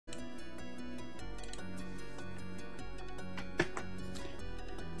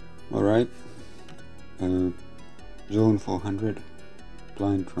Alright, Zone 400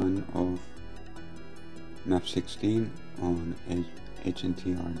 blind run of MAP16 on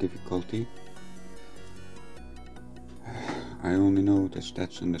HNTR difficulty. I only know the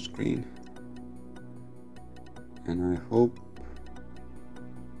stats on the screen, and I hope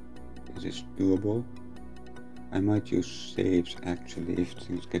this is doable. I might use saves actually if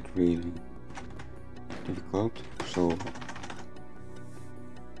things get really difficult, so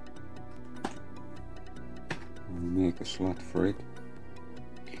I'll make a slot for it.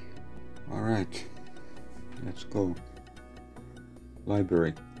 Alright, let's go.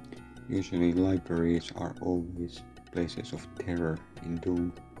 Library. Usually libraries are always places of terror in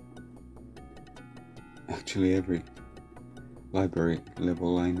Doom. Actually every library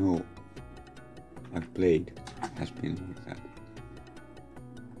level I know I've played has been like that.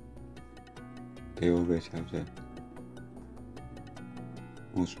 They always have the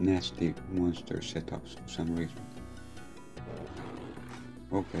most nasty monster setups for some reason.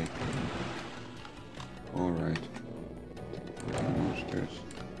 Okay. Alright. Monsters.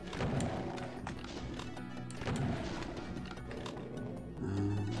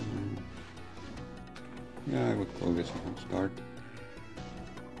 Yeah, I would call this a start.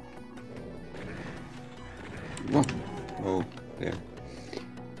 Whoa! Oh, there.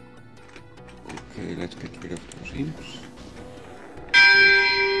 Okay, let's get rid of those imps.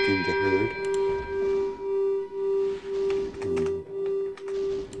 Kill the herd.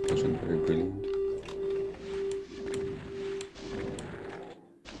 Wasn't very brilliant.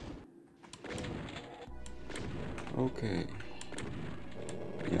 Okay.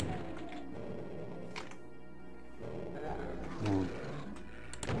 Yeah. No.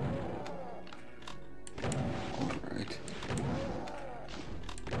 Alright.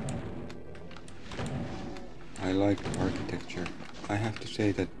 I like the architecture. I have to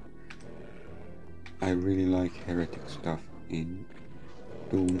say that I really like heretic stuff in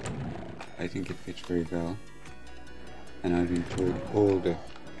Doom. I think it fits very well, and I've enjoyed all the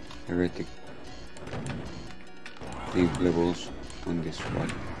heretic themed levels on this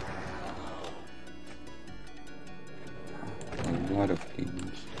one. A lot of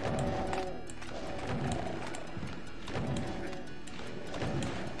demons.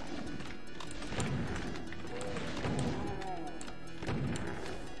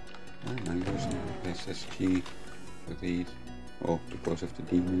 Why am I using SSG for these? Oh, because of the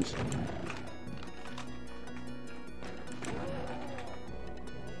demons.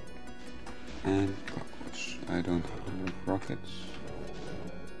 And cockroach. I don't have rockets.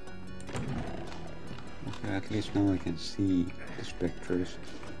 Okay, at least now I can see the spectres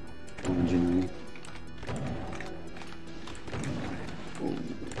originally. Oh.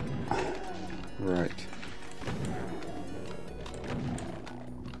 Right.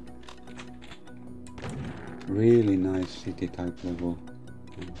 Really nice city type level.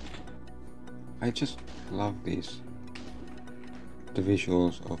 I just love these. The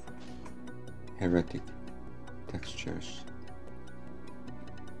visuals of heretic textures.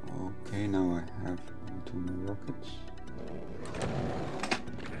 Okay, now I have 2 more rockets.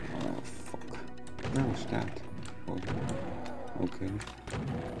 Oh fuck. Where was that? Oh, okay.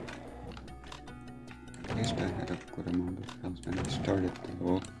 At least I had a good amount of health when I started the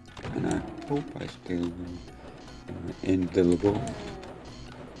level, and I hope I still will end the level.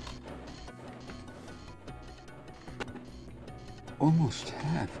 Almost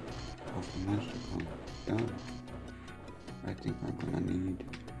half of the monster count done. I think I'm gonna need...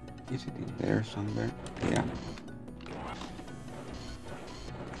 Is it in there somewhere? Yeah.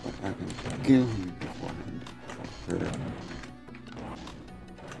 But I can kill him beforehand. For her.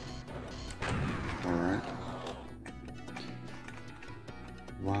 Alright.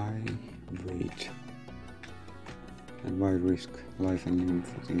 Why wait? And why risk life and limb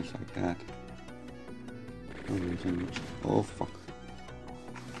for things like that? No reason. Oh fuck.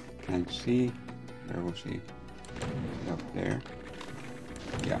 Can't see. Where was he? Up there.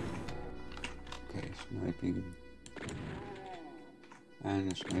 Yeah. Okay, sniping.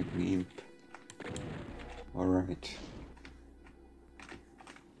 And a sniping imp. Alright.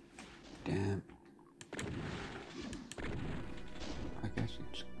 Damn. I guess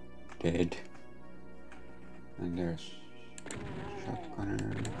it's dead. And there's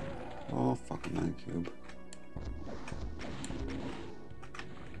shotgunner. Oh fuck, 9 cube.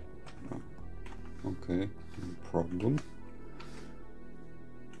 Okay, no problem.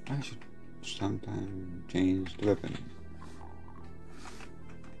 I should sometime change the weapon.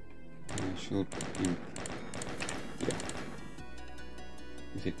 I should... Yeah.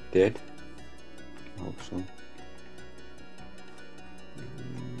 Is it dead? I hope so.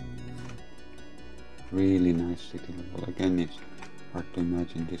 Really nice city level. Again, it's hard to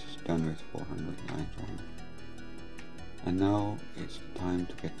imagine this is done with 400 lines only. And now it's time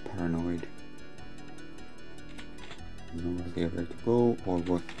to get paranoid. No idea where to go or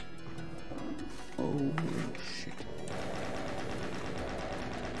what. Oh shit.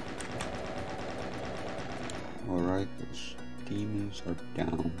 Alright, those demons are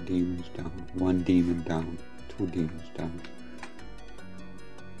down. Demons down. One demon down. Two demons down.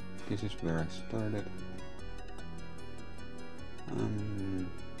 This is where I started.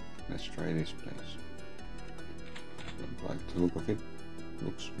 Let's try this place. Don't like the look of it.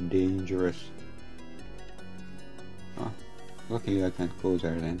 Looks dangerous. Ah, luckily I can't go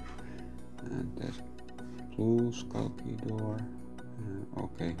there then. And there's blue skulky door.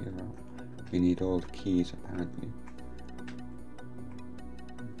 Okay, here we need all the keys apparently.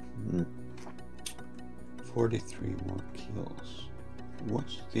 43 more kills.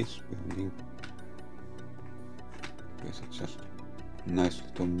 What's this building? Guess it's just a nice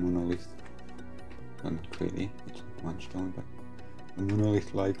little monolith. Well, not really, it's not one stone, but a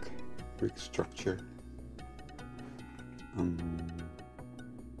monolith-like brick structure.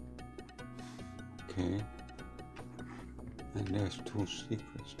 Okay. And there's two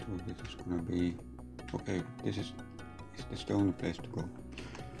secrets too. This is gonna be... Okay, is this the only place to go?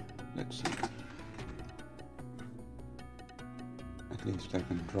 Let's see. At least I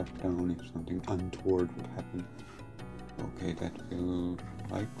can drop down if something untoward would happen. Okay, that will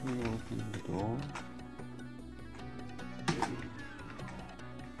likely open the door.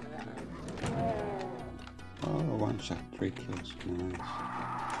 Oh, one shot, 3 kills, nice.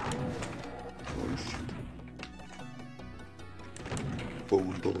 Oh shit.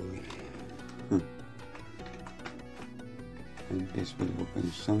 Bone boy. And this will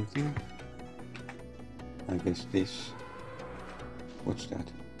open something. I guess this. What's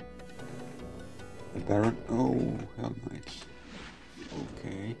that? A Baron? Oh, Hell Knights.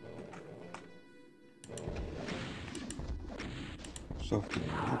 Okay. Soften it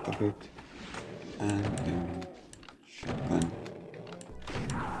up a bit. And then shotgun.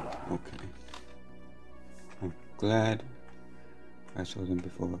 Okay. I'm glad I saw them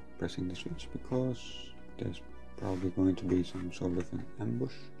before pressing the switch, because there's probably going to be some sort of an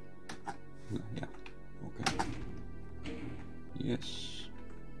ambush. Yeah, okay. Yes.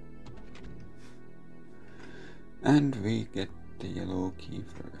 And we get the yellow key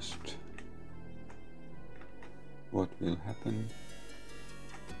first. What will happen?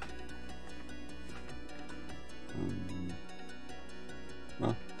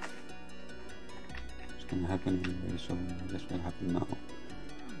 Well, it's gonna happen anyway, so this will happen now.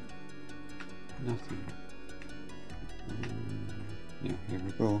 Nothing. Yeah, here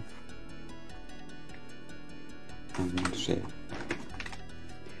we go. I'm going to save,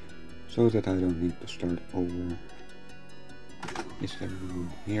 so that I don't need to start over. Is everyone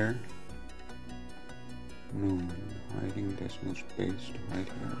here? No hiding, there's no space to hide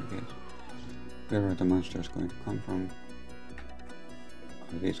here, I guess. Where are the monsters going to come from?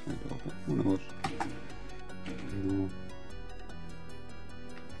 Are these going to open? Who knows? No.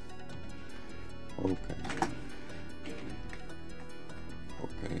 Okay.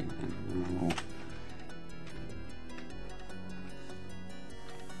 Okay, and now...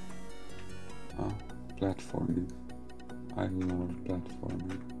 Oh, platforming. I love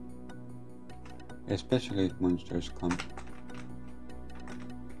platforming. Especially if monsters come.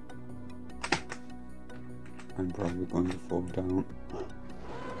 I'm probably going to fall down.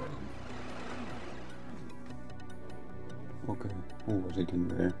 Okay, who was it in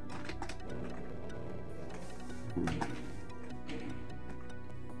there?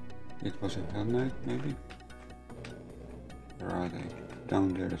 It was a Hell Knight, maybe? Where are they?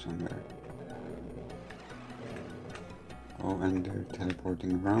 Down there somewhere. Oh, and they're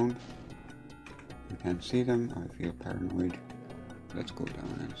teleporting around. You can't see them, I feel paranoid. Let's go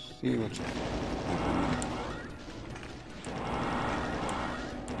down and see what's happening.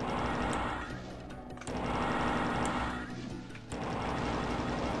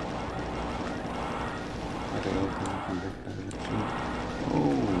 Are they all coming from that direction?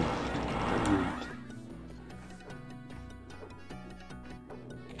 Oh, brilliant.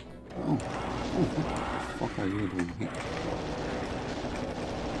 Oh, what the fuck are you doing here?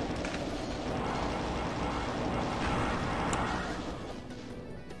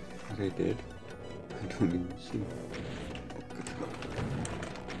 Are they dead? I don't even see.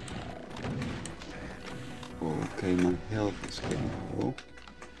 Okay, my health is getting low.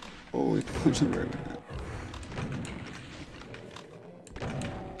 Oh, it wasn't very bad.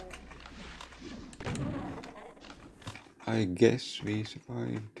 I guess we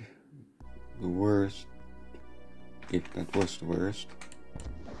survived. the worst, if that was the worst.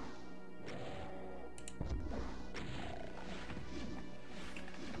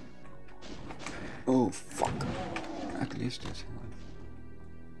 Oh fuck, at least that's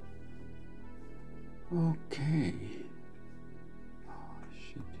health. Okay. Oh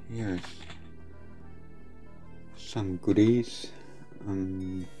shit, here's some goodies.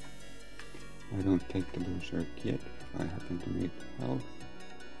 I don't take the berserk yet if I happen to need health.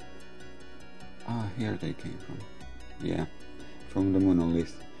 Ah, here they came from. Yeah, from the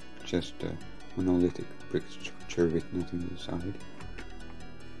monolith. Just a monolithic brick structure with nothing inside.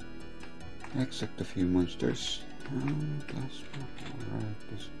 Except a few monsters. Plasma. Alright,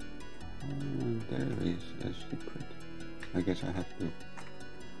 this. There is a secret. I guess I have to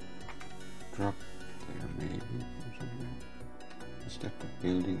drop there maybe or something. Is that the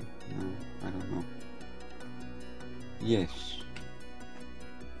building? No, I don't know. Yes.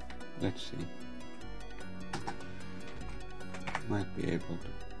 Let's see. Might be able to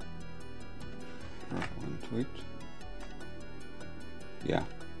drop onto it. Yeah.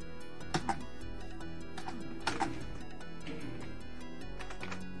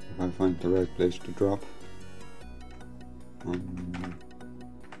 If I find the right place to drop.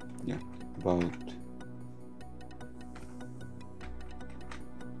 Yeah, about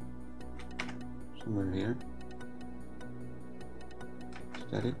somewhere here. Is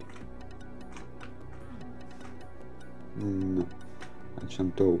that it? No, I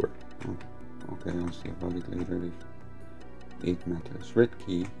jumped over. Oh, okay, I'll see about it later if it matters. Red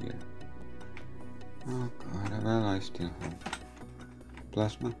key here. Oh god, well I still have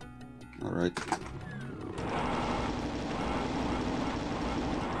plasma. Alright.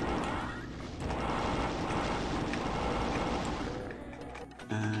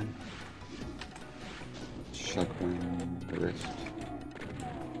 And shotgun the rest.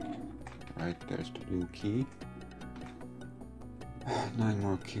 Right, there's the blue key. 9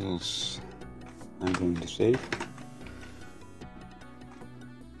 more kills. I'm going to save.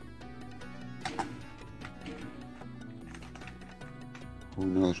 Who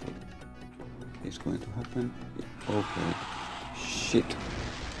knows what is going to happen? Okay. Shit.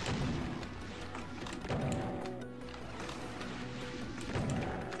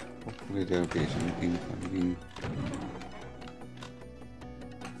 Hopefully there'll be some incoming.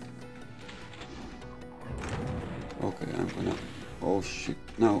 Okay, I'm gonna... Oh shit,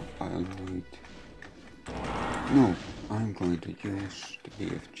 no, I'll need... No, I'm going to use the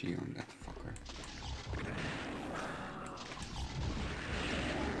BFG on that fucker.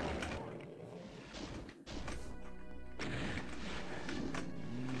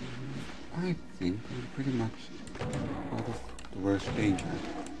 I think I'm pretty much out of the worst danger.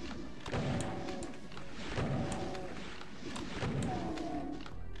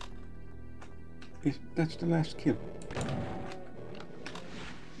 That's the last kill.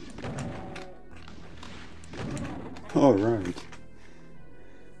 Alright.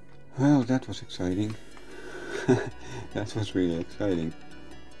 Well, that was exciting. That was really exciting.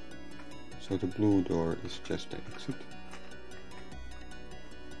 So the blue door is just the exit.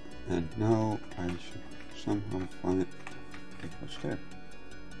 And now I should somehow find... What's there?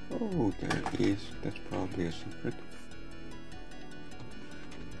 Oh, there it is. That's probably a secret.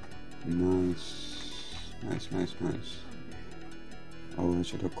 Nice. Nice, nice, nice. Oh, I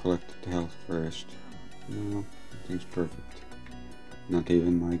should have collected the health first. No, everything's perfect. Not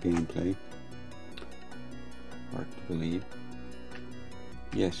even my gameplay. Hard to believe.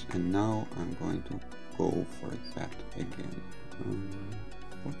 Yes, and now I'm going to go for that again.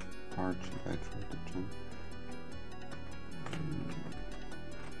 What part should I try to jump?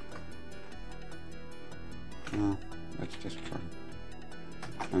 No, let's just try.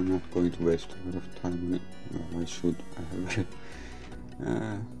 I'm not going to waste a lot of time on it. Well, I should. I have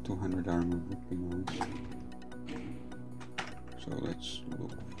 200 armor would be nice. So let's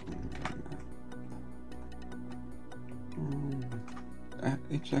look for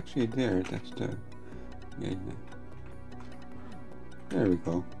it's actually there. That's the... Yeah. There we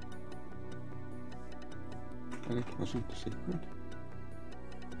go. But it wasn't a secret.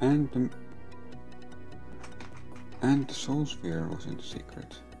 And the soul sphere wasn't a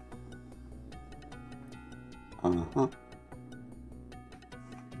secret. Uh-huh.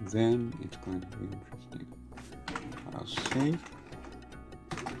 Then it's going to be interesting. I'll save.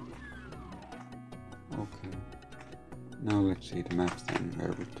 Okay. Now let's see the map then.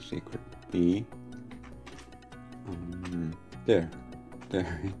 Where would the secret be? There.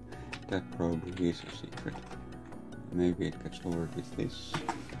 That probably is a secret. Maybe it gets lowered with this.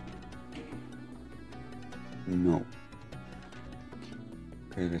 No.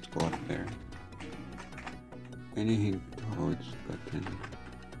 Okay, let's go up there. Any hint how it's gotten?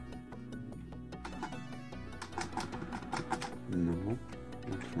 No,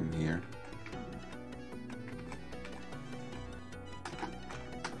 not from here.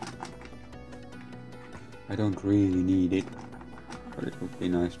 I don't really need it, but it would be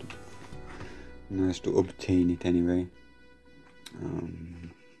nice to obtain it anyway.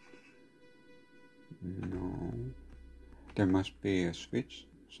 No, there must be a switch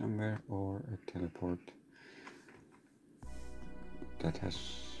somewhere or a teleport that has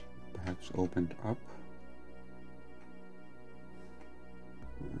perhaps opened up.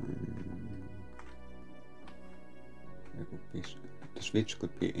 There could be, the switch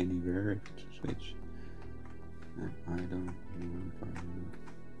could be anywhere if it's a switch. I don't know if I know.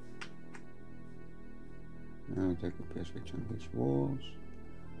 No, there could be a switch on these walls.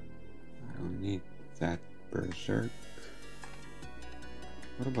 I don't need that berserk.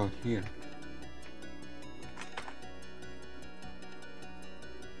 What about here?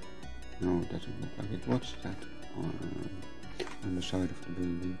 No, it doesn't look like it. What's that on the side of the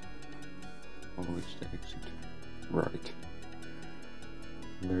building? Oh, it's the exit. Right.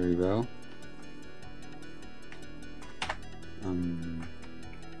 Very well.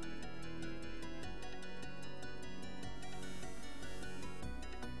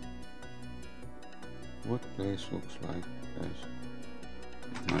 What place looks like as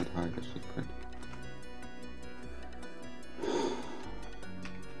might hide a secret?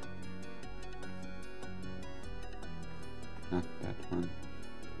 Not that one.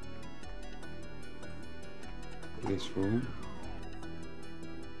 This room.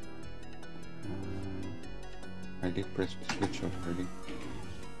 I did press the switch already.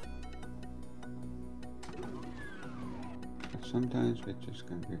 But sometimes switches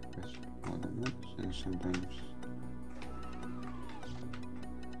can be pressed more than once, and sometimes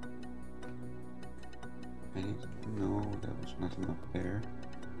no, there was nothing up there.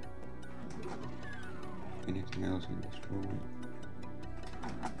 Anything else in this room?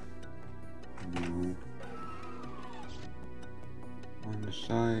 No. On the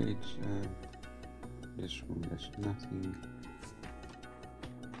sides, this room, there's nothing.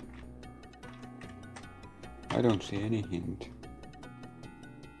 I don't see any hint.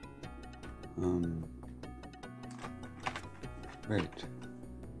 Wait,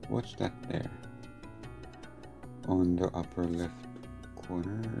 what's that there? On the upper left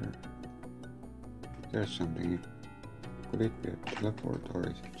corner, there's something. Could it be a teleport or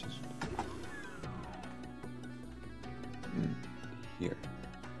is it just here?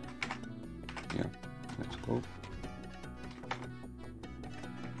 Yeah, let's go.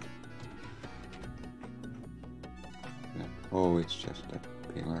 Yeah. Oh, it's just a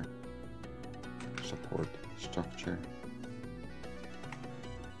pillar support structure.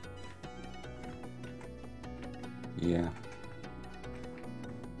 Yeah.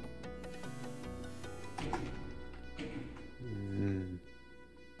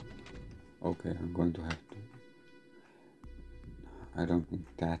 Okay, I'm going to have to. I don't think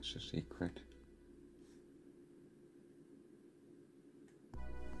that's a secret.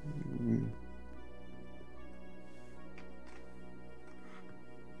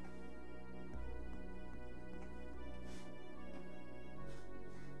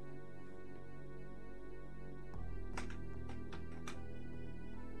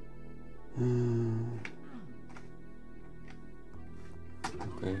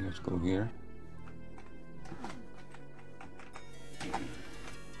 Okay, let's go here.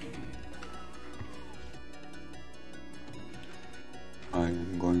 I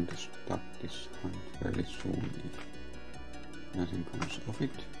am going to stop this hunt very soon if nothing comes of it.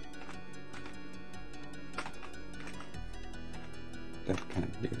 That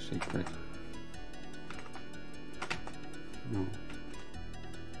can't be a secret. No.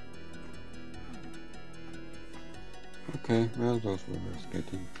 Okay, well, those were worth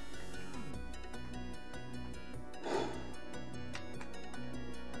getting.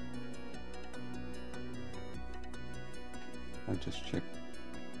 I'll just check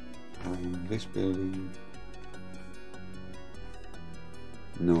this building.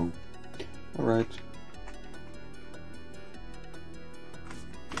 No. Alright.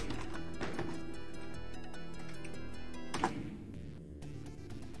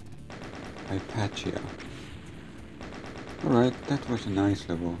 Hypatia. Alright, that was a nice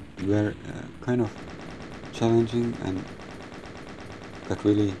level. Very kind of challenging and got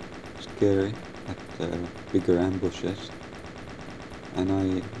really scary at the bigger ambushes. And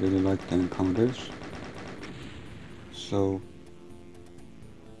I really liked the encounters. So,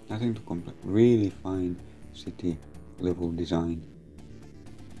 nothing to complain. Really fine city level design.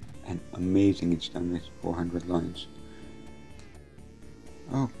 and amazing it's done with 400 lines.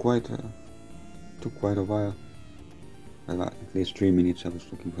 Oh, took quite a while. Well, at least 3 minutes I was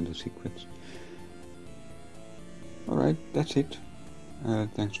looking for the secrets. Alright, that's it.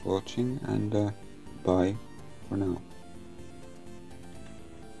 Thanks for watching, and bye for now.